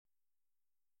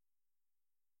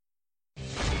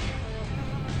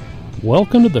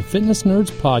Welcome to the Fitness Nerds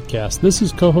Podcast. This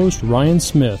is co-host Ryan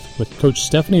Smith with Coach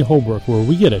Stephanie Holbrook, where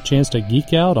we get a chance to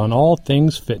geek out on all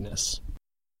things fitness.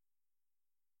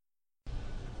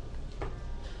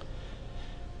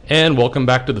 And welcome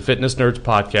back to the Fitness Nerds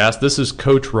Podcast. This is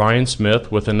Coach Ryan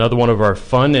Smith with another one of our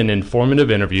fun and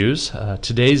informative interviews.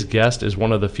 Today's guest is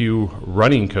one of the few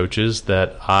running coaches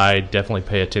that I definitely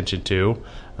pay attention to.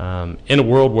 In a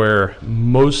world where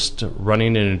most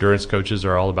running and endurance coaches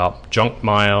are all about junk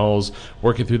miles,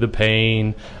 working through the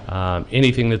pain,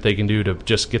 anything that they can do to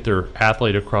just get their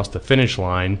athlete across the finish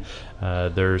line,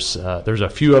 there's a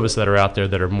few of us that are out there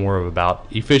that are more about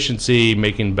efficiency,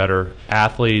 making better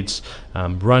athletes,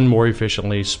 run more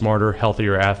efficiently, smarter,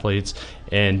 healthier athletes.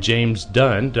 And James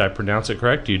Dunn, did I pronounce it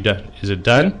correct? Is it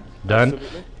Dunn? Dunn?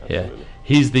 Absolutely. Yeah.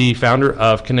 He's the founder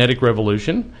of Kinetic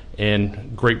Revolution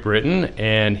in Great Britain,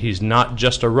 and he's not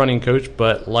just a running coach,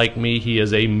 but like me, he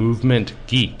is a movement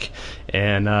geek.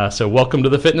 And so welcome to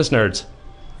the Fitness Nerds.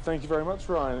 Thank you very much,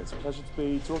 Ryan. It's a pleasure to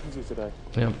be talking to you today.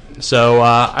 Yeah. So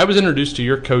I was introduced to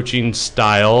your coaching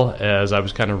style as I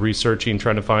was kind of researching,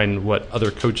 trying to find what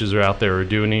other coaches are out there are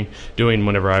doing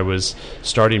whenever I was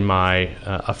starting my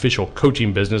official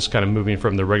coaching business, kind of moving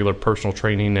from the regular personal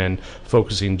training and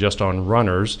focusing just on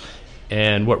runners.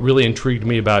 And what really intrigued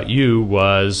me about you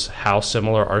was how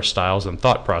similar our styles and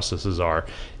thought processes are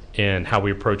and how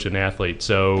we approach an athlete.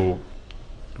 So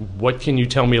what can you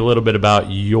tell me a little bit about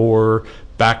your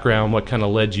background? What kind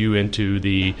of led you into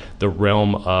the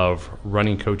realm of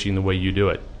running coaching the way you do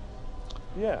it?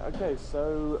 Yeah, okay,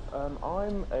 so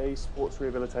I'm a sports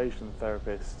rehabilitation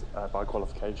therapist by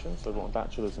qualification, so I've got a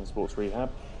bachelor's in sports rehab.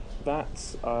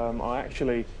 That I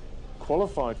actually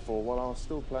qualified for while I was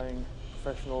still playing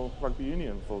professional rugby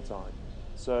union full time.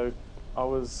 So I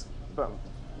was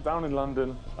down in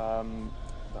London,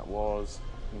 that was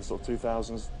in the sort of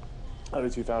 2000s, early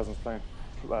 2000s, playing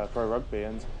pro rugby,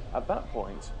 and at that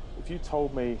point, if you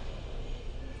told me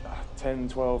 10,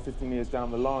 12, 15 years down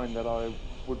the line that I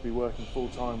would be working full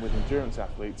time with endurance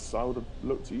athletes, I would have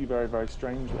looked at you very, very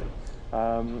strangely.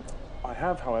 I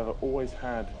have, however, always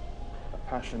had a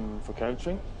passion for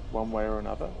coaching, one way or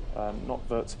another. Not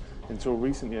that until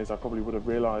recent years I probably would have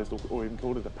realised or even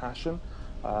called it a passion.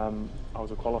 I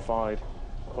was a qualified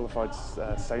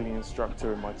sailing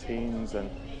instructor in my teens, and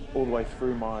all the way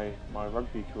through my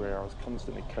rugby career I was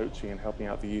constantly coaching and helping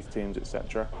out the youth teams,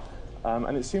 etc.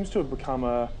 And it seems to have become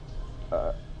a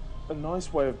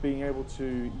nice way of being able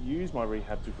to use my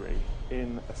rehab degree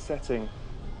in a setting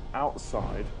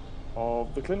outside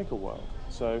of the clinical world.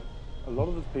 So a lot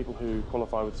of the people who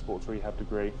qualify with a sports rehab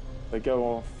degree, they go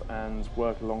off and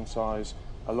work alongside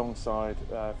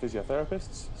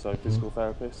physiotherapists, so physical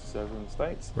therapists over in the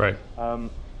States. Right.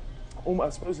 I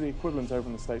suppose the equivalent over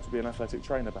in the States would be an athletic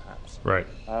trainer, perhaps. Right.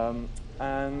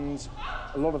 And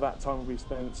a lot of that time will be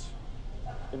spent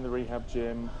in the rehab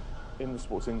gym, in the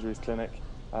sports injuries clinic,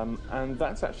 and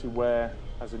that's actually where,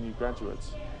 as a new graduate,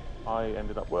 I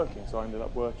ended up working. So I ended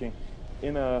up working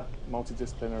in a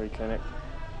multidisciplinary clinic,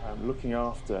 looking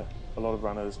after a lot of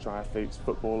runners, triathletes,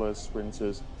 footballers,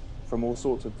 sprinters, from all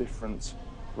sorts of different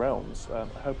realms,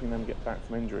 helping them get back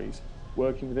from injuries,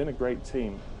 working within a great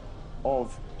team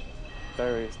of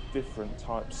various different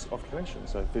types of clinicians,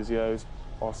 so physios,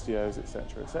 osteos,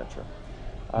 etc., etc.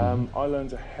 I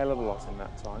learned a hell of a lot in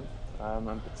that time,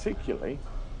 and particularly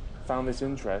found this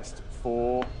interest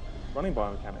for running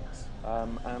biomechanics,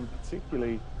 and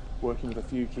particularly working with a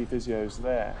few key physios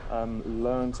there,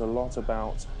 learned a lot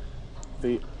about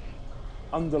the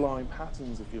underlying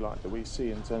patterns, if you like, that we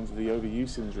see in terms of the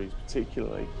overuse injuries,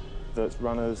 particularly that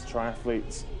runners,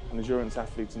 triathletes, and endurance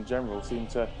athletes in general seem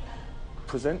to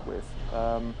present with.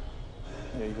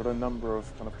 You've got a number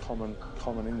of kind of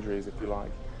common injuries, if you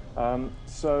like.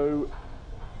 So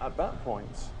at that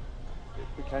point, it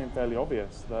became fairly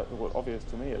obvious obvious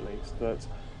to me at least, that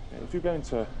if you're going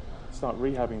to start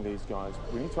rehabbing these guys,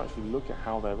 we need to actually look at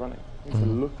how they're running. We need to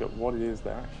look at what it is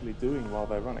they're actually doing while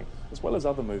they're running, as well as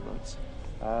other movements,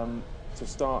 to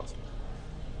start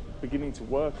beginning to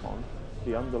work on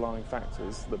the underlying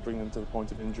factors that bring them to the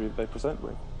point of injury that they present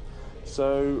with.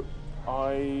 So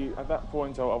at that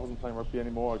point, I wasn't playing rugby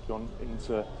anymore. I'd gone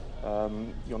into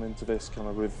this kind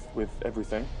of with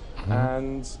everything,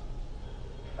 and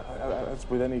as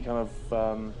with any kind of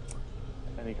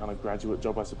graduate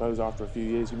job, I suppose, after a few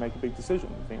years you make a big decision.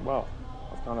 You think, well,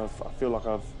 I feel like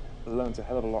I've learned a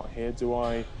hell of a lot here. Do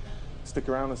I stick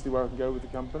around and see where I can go with the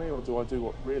company, or do I do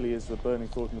what really is the burning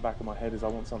thought in the back of my head, is I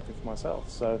want something for myself?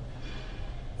 So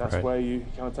that's where you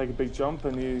kind of take a big jump,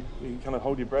 and you kind of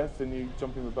hold your breath, and you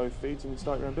jump in with both feet, and you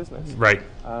start your own business. Right.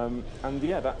 And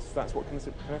yeah, that's what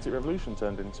Kinetic Revolution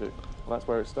turned into. Well, that's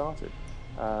where it started.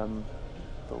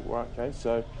 But well, okay,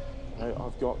 so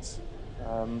I've got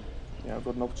I've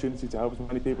got an opportunity to help as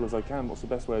many people as I can. What's the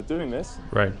best way of doing this?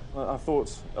 Right. I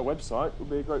thought a website would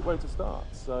be a great way to start.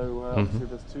 So obviously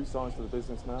there's two sides to the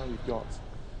business now. You've got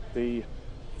the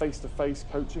face-to-face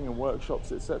coaching and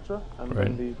workshops, etc., and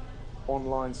then the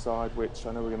online side, which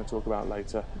I know we're going to talk about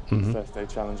later, the First Day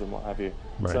Challenge and what have you.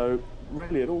 Right. So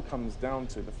really it all comes down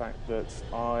to the fact that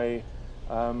I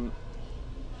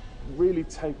really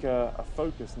take a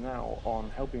focus now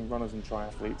on helping runners and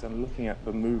triathletes and looking at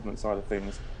the movement side of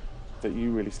things that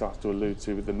you really started to allude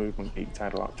to with the Movement Geek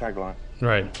tagline.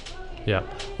 Right. Yeah.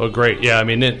 Well, great. Yeah. I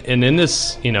mean, in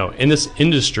this, in this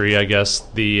industry, I guess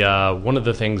the one of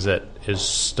the things that is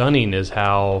stunning is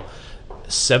how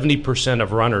 70%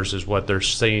 of runners is what they're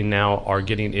saying now are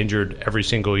getting injured every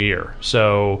single year.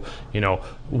 So,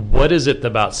 what is it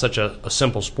about such a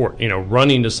simple sport?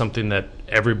 Running is something that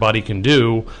everybody can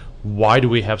do. Why do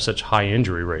we have such high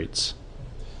injury rates?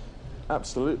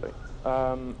 Absolutely.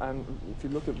 And if you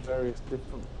look at various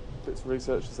different bits of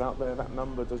research that's out there, that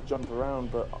number does jump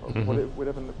around, but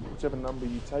whichever number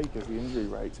you take as the injury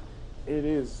rate, it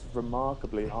is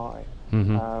remarkably high.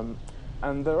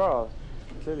 And there are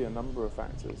clearly a number of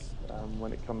factors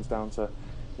when it comes down to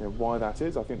why that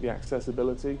is. I think the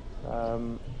accessibility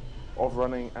of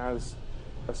running as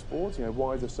a sport,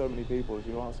 why do so many people, if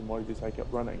you ask them why did you take up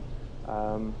running,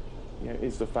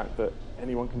 is the fact that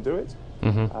anyone can do it.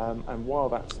 And while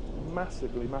that's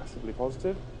massively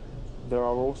positive, there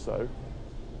are also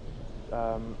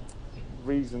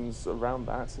reasons around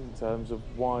that in terms of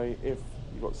why, if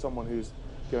you've got someone who's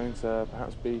going to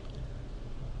perhaps be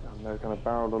kind of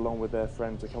barreled along with their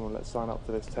friend to come and let's sign up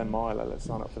for this 10 miler, let's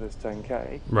sign up for this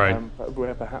 10k, but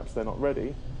where perhaps they're not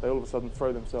ready, they all of a sudden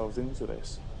throw themselves into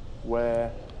this,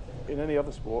 where in any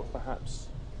other sport perhaps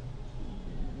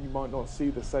you might not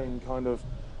see the same kind of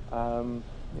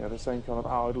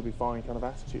it'll be fine kind of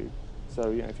attitude. So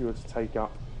if you were to take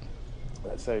up,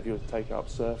 let's say if you were to take up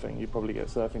surfing, you'd probably get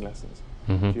surfing lessons.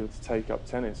 If you were to take up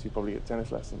tennis, you'd probably get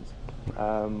tennis lessons.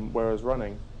 Whereas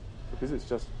running, because it's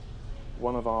just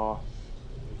one of our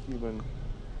human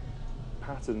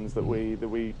patterns that we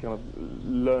kind of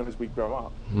learn as we grow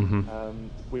up,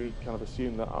 we kind of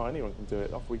assume that anyone can do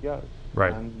it, off we go.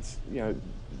 Right. And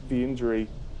the injury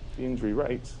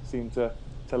rates seem to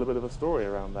tell a bit of a story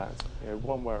around that.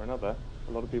 One way or another,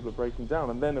 a lot of people are breaking down.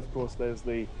 And then of course there's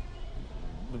the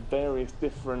various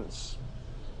different,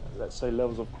 let's say,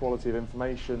 levels of quality of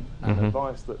information and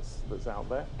advice that's out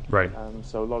there. Right.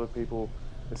 So a lot of people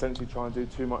essentially try and do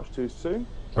too much too soon.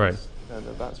 Right. And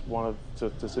that's one of,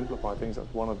 to simplify things,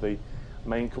 that's one of the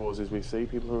main causes we see,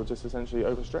 people who are just essentially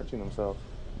overstretching themselves.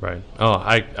 Right. Oh,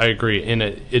 I agree. And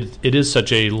it is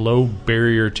such a low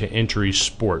barrier to entry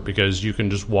sport because you can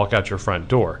just walk out your front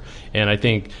door. And I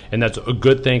think, and that's a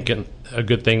good thing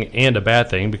and a bad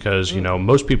thing because,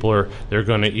 most people they're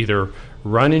going to either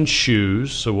run in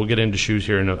shoes. So we'll get into shoes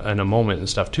here in a moment and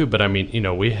stuff too. But I mean,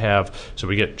 we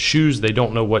get shoes. They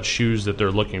don't know what shoes that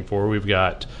they're looking for. We've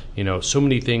got, so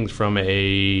many things from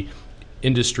a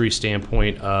industry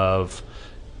standpoint of,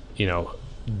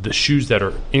 the shoes that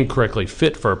are incorrectly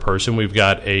fit for a person. We've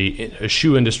got a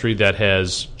shoe industry that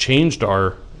has changed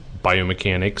our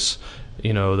biomechanics.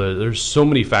 There's so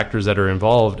many factors that are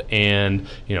involved, and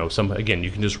you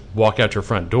can just walk out your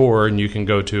front door and you can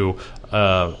go to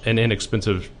an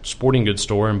inexpensive sporting goods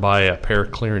store and buy a pair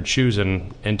of clearance shoes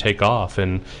and take off.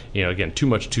 And again, too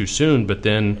much too soon. But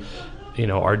then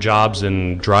our jobs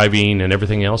and driving and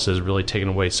everything else has really taken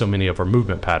away so many of our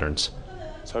movement patterns.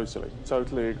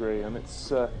 Totally agree. And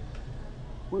it's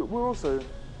we're also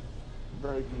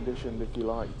very conditioned, if you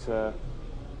like, to,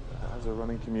 as a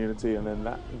running community, and then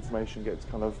that information gets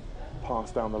kind of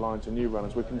passed down the line to new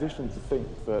runners. We're conditioned to think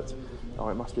that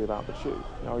it must be about the shoe.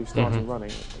 Are you starting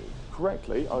running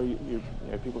correctly? Are you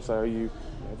people say, have you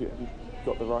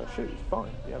got the right shoes?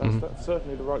 Fine. Yeah, that's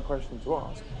certainly the right question to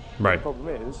ask. Right. The problem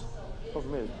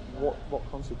is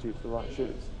what constitutes the right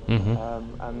shoes?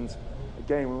 And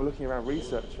again, when we're looking around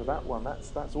research for that one,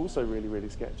 that's also really, really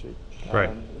sketchy. Right.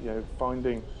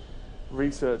 Finding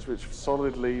research which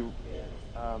solidly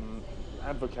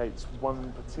advocates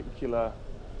one particular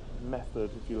method,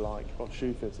 if you like, of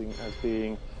shoe fitting as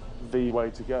being the way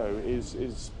to go is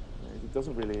it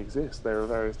doesn't really exist. There are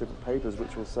various different papers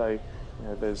which will say,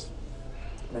 there's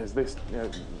this,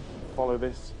 follow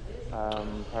this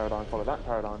paradigm, follow that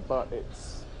paradigm, but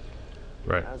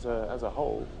Right. as a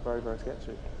whole, very, very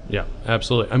sketchy. Yeah,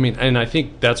 absolutely. I mean, and I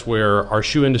think that's where our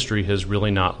shoe industry has really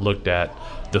not looked at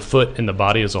the foot and the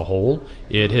body as a whole.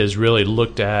 It has really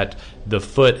looked at the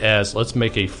foot as, let's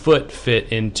make a foot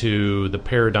fit into the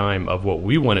paradigm of what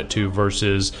we want it to,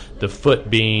 versus the foot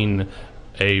being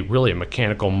really a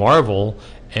mechanical marvel,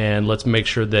 and let's make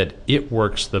sure that it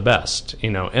works the best.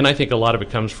 And I think a lot of it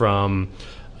comes from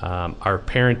our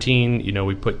parenting.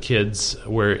 We put kids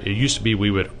where it used to be we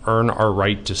would earn our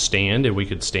right to stand, and we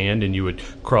could stand, and you would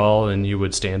crawl and you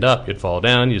would stand up, you'd fall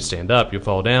down, you'd stand up, you'd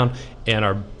fall down, and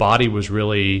our body was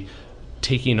really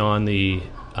taking on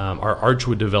our arch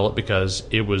would develop because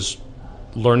it was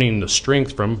learning the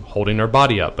strength from holding our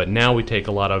body up. But now we take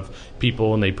a lot of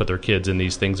people and they put their kids in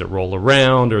these things that roll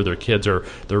around, or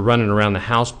they're running around the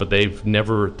house, but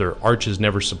their arch has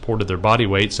never supported their body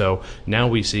weight. So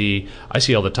now I see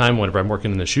all the time whenever I'm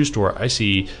working in the shoe store, I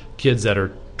see kids that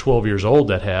are 12 years old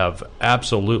that have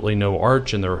absolutely no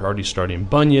arch, and they're already starting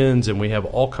bunions, and we have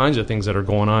all kinds of things that are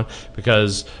going on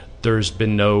because there's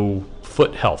been no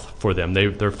foot health for them.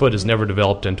 Their foot has never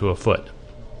developed into a foot.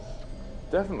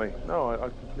 Definitely. No, I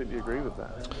completely agree with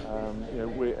that.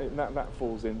 That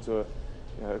falls into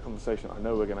a conversation I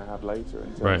know we're going to have later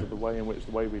in terms of the way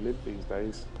we live these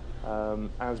days.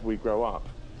 As we grow up,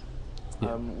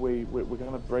 we're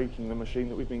kind of breaking the machine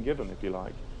that we've been given, if you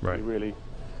like. Right.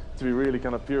 To be really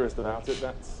kind of purist about it,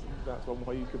 that's one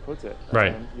way you could put it.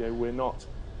 Right. We're not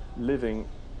living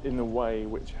in a way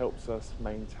which helps us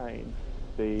maintain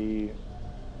the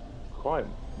quite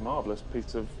marvelous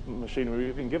piece of machinery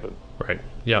we've been given. Right.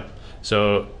 Yeah.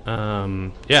 So,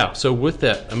 So with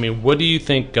that, I mean, what do you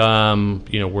think?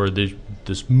 Where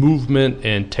this movement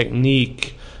and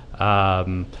technique are,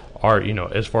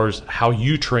 as far as how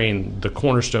you train, the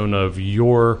cornerstone of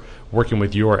your working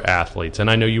with your athletes. And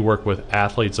I know you work with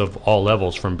athletes of all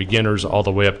levels, from beginners all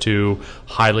the way up to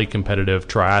highly competitive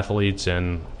triathletes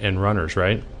and runners,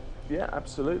 right? Yeah,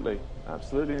 absolutely.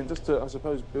 And just to, I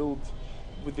suppose, build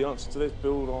with the answer to this,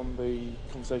 build on the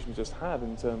conversation we just had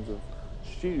in terms of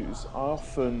shoes. I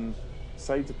often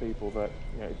say to people that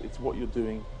it's what you're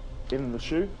doing in the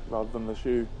shoe rather than the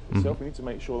shoe itself. We need to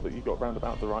make sure that you've got round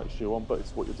about the right shoe on, but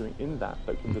it's what you're doing in that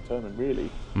can determine really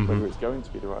whether it's going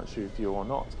to be the right shoe for you or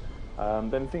not.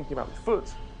 Then thinking about the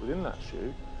foot within that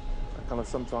shoe, I kind of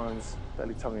sometimes,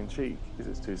 fairly tongue-in-cheek,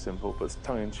 because it's too simple, but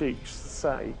tongue-in-cheek,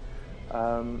 say,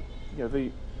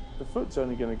 the foot's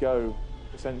only going to go,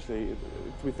 essentially,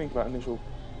 if we think about initial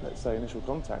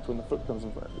contact, when the foot comes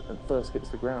and first hits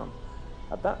the ground,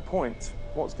 at that point,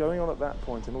 what's going on at that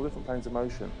point in all different planes of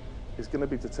motion is going to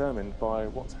be determined by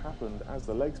what's happened as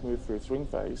the legs move through a swing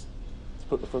phase to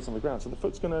put the foot on the ground. So the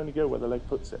foot's going to only go where the leg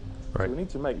puts it. Right. So we need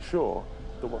to make sure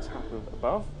that what's happened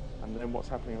above, and then what's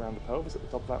happening around the pelvis at the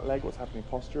top of that leg, what's happening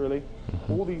posturally,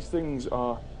 all these things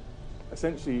are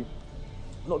essentially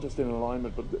not just in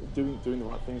alignment, but doing the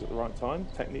right things at the right time,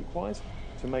 technique-wise,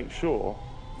 to make sure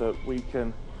that we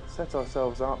can set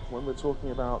ourselves up when we're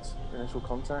talking about initial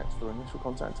contact, for initial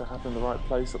contact to happen in the right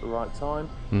place at the right time,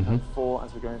 and for,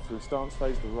 as we're going through a stance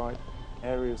phase, the right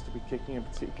areas to be kicking, and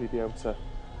particularly be able to,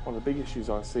 one of the big issues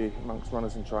I see amongst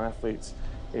runners and triathletes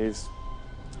is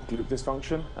glute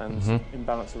dysfunction and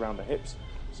imbalance around the hips.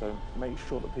 So make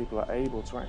sure that people are able to